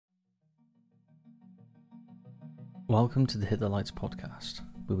Welcome to the Hit the Lights podcast,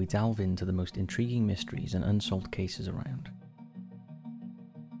 where we delve into the most intriguing mysteries and unsolved cases around.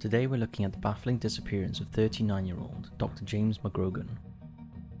 Today we're looking at the baffling disappearance of 39-year-old Dr. James McGrogan,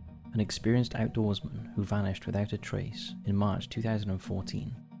 an experienced outdoorsman who vanished without a trace in March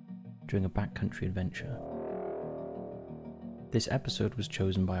 2014 during a backcountry adventure. This episode was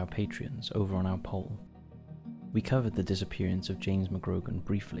chosen by our Patreons over on our poll. We covered the disappearance of James McGrogan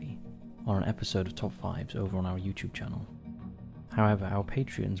briefly on an episode of Top 5s over on our YouTube channel. However, our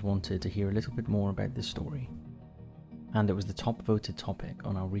Patreons wanted to hear a little bit more about this story, and it was the top voted topic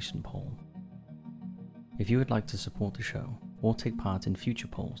on our recent poll. If you would like to support the show, or take part in future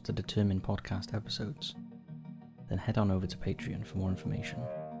polls to determine podcast episodes, then head on over to Patreon for more information.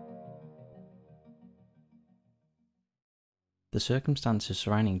 The circumstances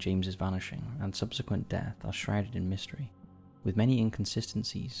surrounding James's vanishing and subsequent death are shrouded in mystery, with many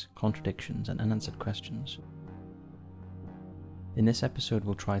inconsistencies, contradictions, and unanswered questions. In this episode,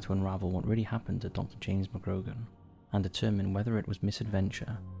 we'll try to unravel what really happened to Dr. James McGrogan and determine whether it was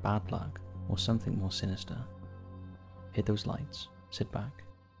misadventure, bad luck, or something more sinister. Hit those lights, sit back,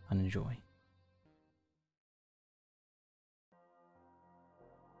 and enjoy.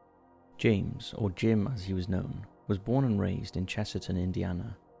 James, or Jim as he was known, was born and raised in Chesterton,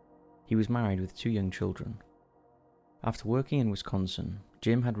 Indiana. He was married with 2 young children. After working in Wisconsin,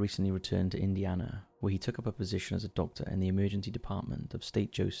 Jim had recently returned to Indiana, where he took up a position as a doctor in the emergency department of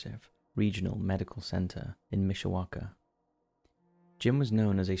St. Joseph Regional Medical Center in Mishawaka. Jim was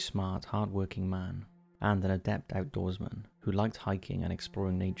known as a smart, hard-working man and an adept outdoorsman who liked hiking and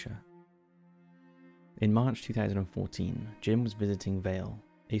exploring nature. In March 2014, Jim was visiting Vail,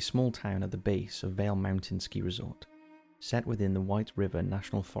 a small town at the base of Vail Mountain Ski Resort, set within the White River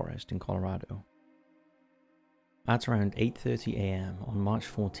National Forest in Colorado. At around 8:30 a.m. on March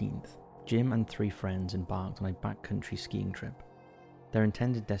 14th, Jim and 3 friends embarked on a backcountry skiing trip. Their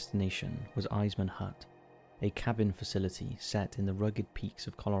intended destination was Eisman Hut, a cabin facility set in the rugged peaks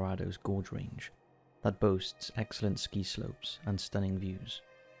of Colorado's Gorge Range that boasts excellent ski slopes and stunning views.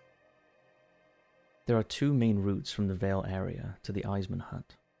 There are 2 main routes from the Vail area to the Eisman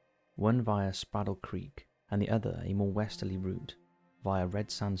Hut, one via Spraddle Creek and the other a more westerly route via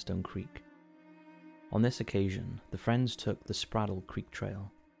Red Sandstone Creek. On this occasion, the friends took the Spraddle Creek Trail,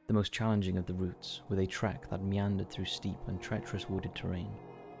 the most challenging of the routes, with a trek that meandered through steep and treacherous wooded terrain.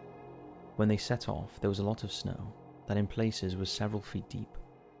 When they set off, there was a lot of snow that in places was several feet deep,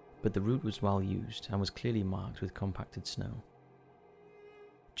 but the route was well used and was clearly marked with compacted snow.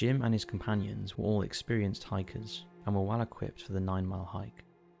 Jim and his companions were all experienced hikers and were well equipped for the 9-mile hike.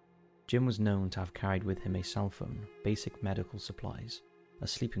 Jim was known to have carried with him a cell phone, basic medical supplies, a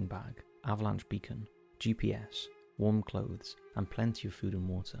sleeping bag, avalanche beacon, GPS, warm clothes, and plenty of food and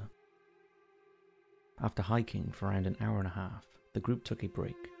water. After hiking for around an hour and a half, the group took a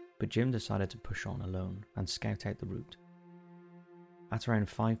break, but Jim decided to push on alone and scout out the route. At around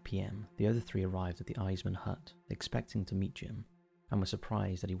 5 p.m, the other 3 arrived at the Eisman Hut, expecting to meet Jim, and were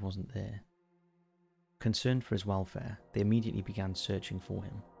surprised that he wasn't there. Concerned for his welfare, they immediately began searching for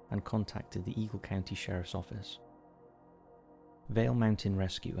him and contacted the Eagle County Sheriff's Office. Vail Mountain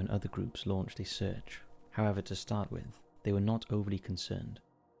Rescue and other groups launched a search. However, to start with, they were not overly concerned,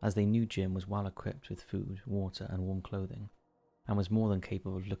 as they knew Jim was well equipped with food, water, and warm clothing, and was more than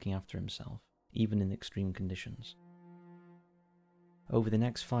capable of looking after himself, even in extreme conditions. Over the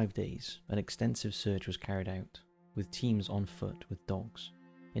next 5 days, an extensive search was carried out, with teams on foot with dogs,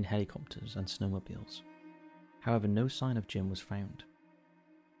 in helicopters and snowmobiles. However, no sign of Jim was found.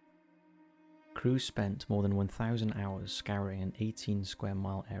 Crews spent more than 1,000 hours scouring an 18 square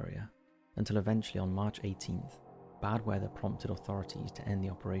mile area, until eventually on March 18th, bad weather prompted authorities to end the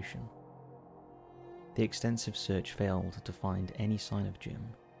operation. The extensive search failed to find any sign of Jim,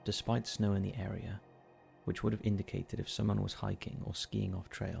 despite snow in the area, which would have indicated if someone was hiking or skiing off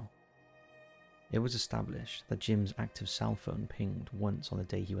trail. It was established that Jim's active cell phone pinged once on the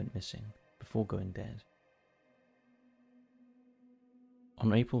day he went missing, before going dead.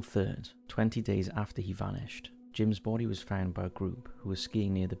 On April 3rd, 20 days after he vanished, Jim's body was found by a group who was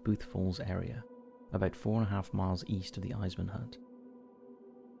skiing near the Booth Falls area, about 4.5 miles east of the Eisman Hut.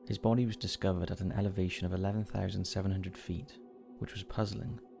 His body was discovered at an elevation of 11,700 feet, which was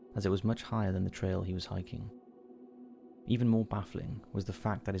puzzling, as it was much higher than the trail he was hiking. Even more baffling was the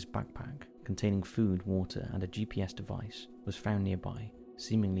fact that his backpack, containing food, water, and a GPS device, was found nearby,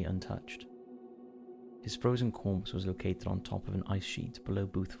 seemingly untouched. His frozen corpse was located on top of an ice sheet below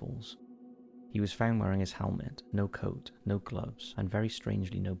Booth Falls. He was found wearing his helmet, no coat, no gloves, and very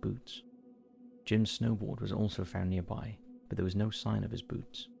strangely no boots. Jim's snowboard was also found nearby, but there was no sign of his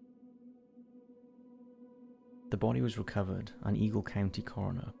boots. The body was recovered, and Eagle County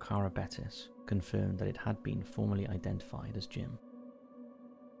coroner Cara Bettis confirmed that it had been formally identified as Jim.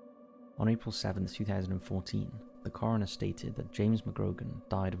 On April 7, 2014, the coroner stated that James McGrogan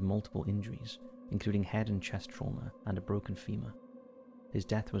died of multiple injuries, including head and chest trauma and a broken femur. His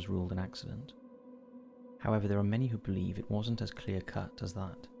death was ruled an accident. However, there are many who believe it wasn't as clear-cut as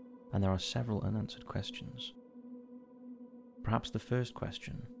that, and there are several unanswered questions. Perhaps the first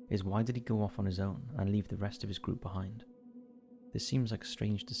question is, why did he go off on his own and leave the rest of his group behind? This seems like a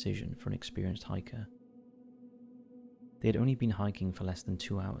strange decision for an experienced hiker. They had only been hiking for less than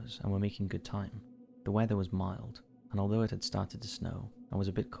 2 hours and were making good time. The weather was mild, and although it had started to snow and was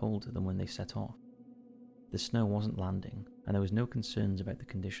a bit colder than when they set off, the snow wasn't landing and there was no concerns about the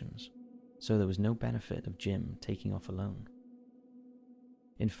conditions, so there was no benefit of Jim taking off alone.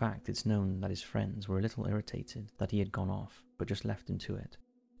 In fact, it's known that his friends were a little irritated that he had gone off but just left him to it,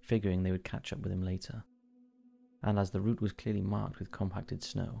 figuring they would catch up with him later. And as the route was clearly marked with compacted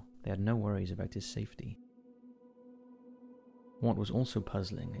snow, they had no worries about his safety. What was also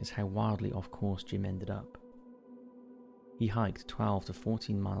puzzling is how wildly off course Jim ended up. He hiked 12 to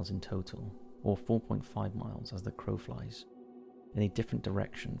 14 miles in total, or 4.5 miles as the crow flies, in a different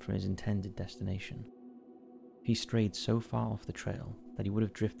direction from his intended destination. He strayed so far off the trail that he would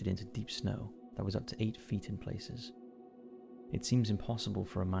have drifted into deep snow that was up to 8 feet in places. It seems impossible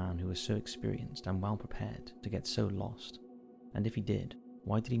for a man who was so experienced and well prepared to get so lost, and if he did,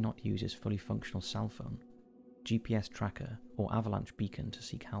 why did he not use his fully functional cell phone, GPS tracker, or avalanche beacon to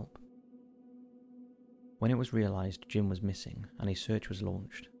seek help? When it was realised Jim was missing and a search was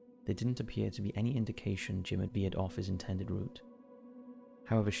launched, there didn't appear to be any indication Jim had veered off his intended route.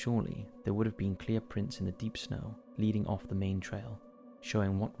 However, surely there would have been clear prints in the deep snow leading off the main trail,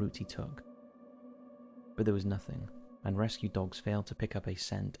 showing what route he took. But there was nothing, and rescue dogs failed to pick up a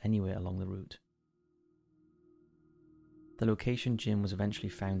scent anywhere along the route. The location Jim was eventually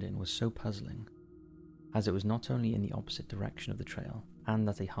found in was so puzzling, as it was not only in the opposite direction of the trail and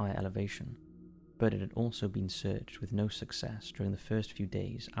at a higher elevation, but it had also been searched with no success during the first few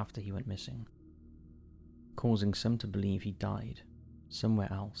days after he went missing, causing some to believe he died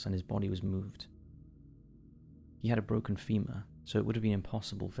somewhere else and his body was moved. He had a broken femur, so it would have been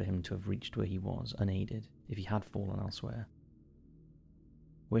impossible for him to have reached where he was unaided if he had fallen elsewhere.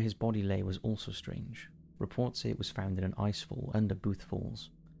 Where his body lay was also strange. Reports say it was found in an icefall under Booth Falls.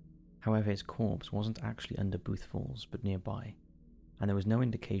 However, his corpse wasn't actually under Booth Falls but nearby, and there was no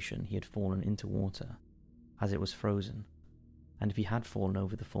indication he had fallen into water, as it was frozen, and if he had fallen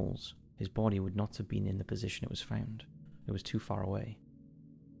over the falls, his body would not have been in the position it was found. It was too far away.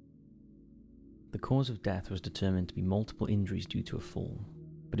 The cause of death was determined to be multiple injuries due to a fall,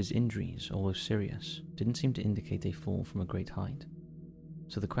 but his injuries, although serious, didn't seem to indicate a fall from a great height.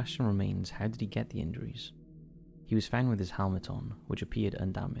 So the question remains, how did he get the injuries? He was found with his helmet on, which appeared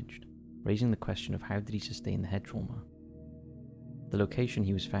undamaged, raising the question of how did he sustain the head trauma. The location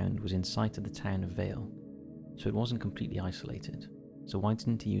he was found was in sight of the town of Vale, so it wasn't completely isolated, so why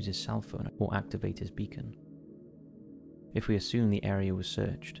didn't he use his cell phone or activate his beacon? If we assume the area was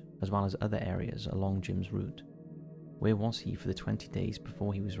searched, as well as other areas along Jim's route, where was he for the 20 days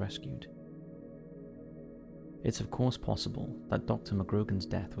before he was rescued? It's of course possible that Dr. McGrogan's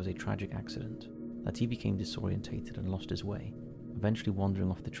death was a tragic accident, that he became disorientated and lost his way, eventually wandering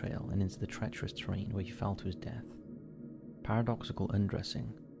off the trail and into the treacherous terrain where he fell to his death. Paradoxical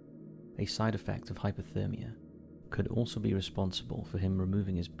undressing, a side effect of hypothermia, could also be responsible for him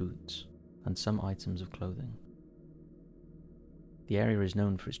removing his boots and some items of clothing. The area is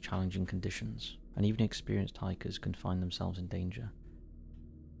known for its challenging conditions, and even experienced hikers can find themselves in danger.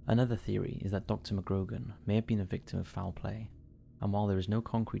 Another theory is that Dr. McGrogan may have been a victim of foul play, and while there is no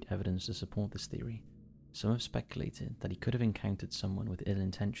concrete evidence to support this theory, some have speculated that he could have encountered someone with ill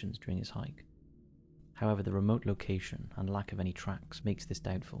intentions during his hike. However, the remote location and lack of any tracks makes this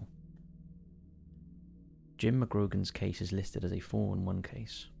doubtful. Jim McGrogan's case is listed as a 411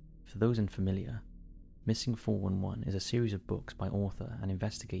 case. For those unfamiliar, Missing 411 is a series of books by author and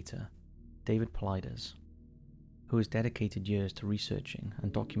investigator David Paulides, who has dedicated years to researching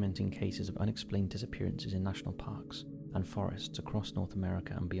and documenting cases of unexplained disappearances in national parks and forests across North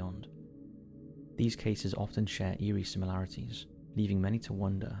America and beyond. These cases often share eerie similarities, leaving many to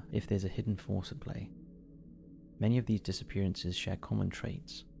wonder if there's a hidden force at play. Many of these disappearances share common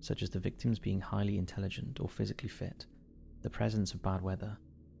traits, such as the victims being highly intelligent or physically fit, the presence of bad weather,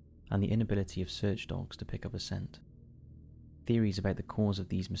 and the inability of search dogs to pick up a scent. Theories about the cause of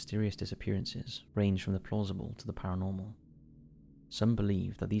these mysterious disappearances range from the plausible to the paranormal. Some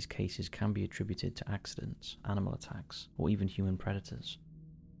believe that these cases can be attributed to accidents, animal attacks, or even human predators.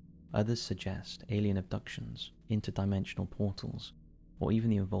 Others suggest alien abductions, interdimensional portals, or even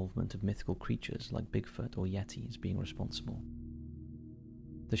the involvement of mythical creatures like Bigfoot or Yetis being responsible.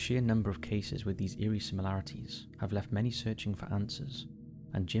 The sheer number of cases with these eerie similarities have left many searching for answers,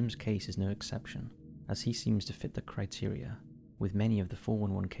 and Jim's case is no exception, as he seems to fit the criteria with many of the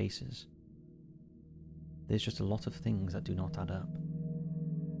 411 cases. There's just a lot of things that do not add up.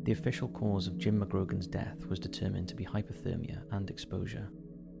 The official cause of Jim McGrogan's death was determined to be hypothermia and exposure.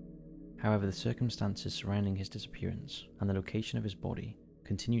 However, the circumstances surrounding his disappearance and the location of his body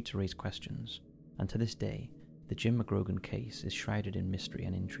continue to raise questions, and to this day, the Jim McGrogan case is shrouded in mystery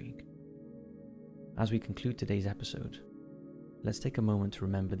and intrigue. As we conclude today's episode, let's take a moment to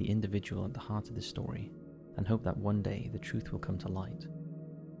remember the individual at the heart of this story and hope that one day the truth will come to light.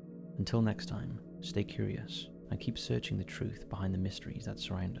 Until next time, stay curious and keep searching the truth behind the mysteries that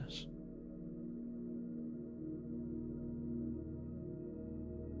surround us.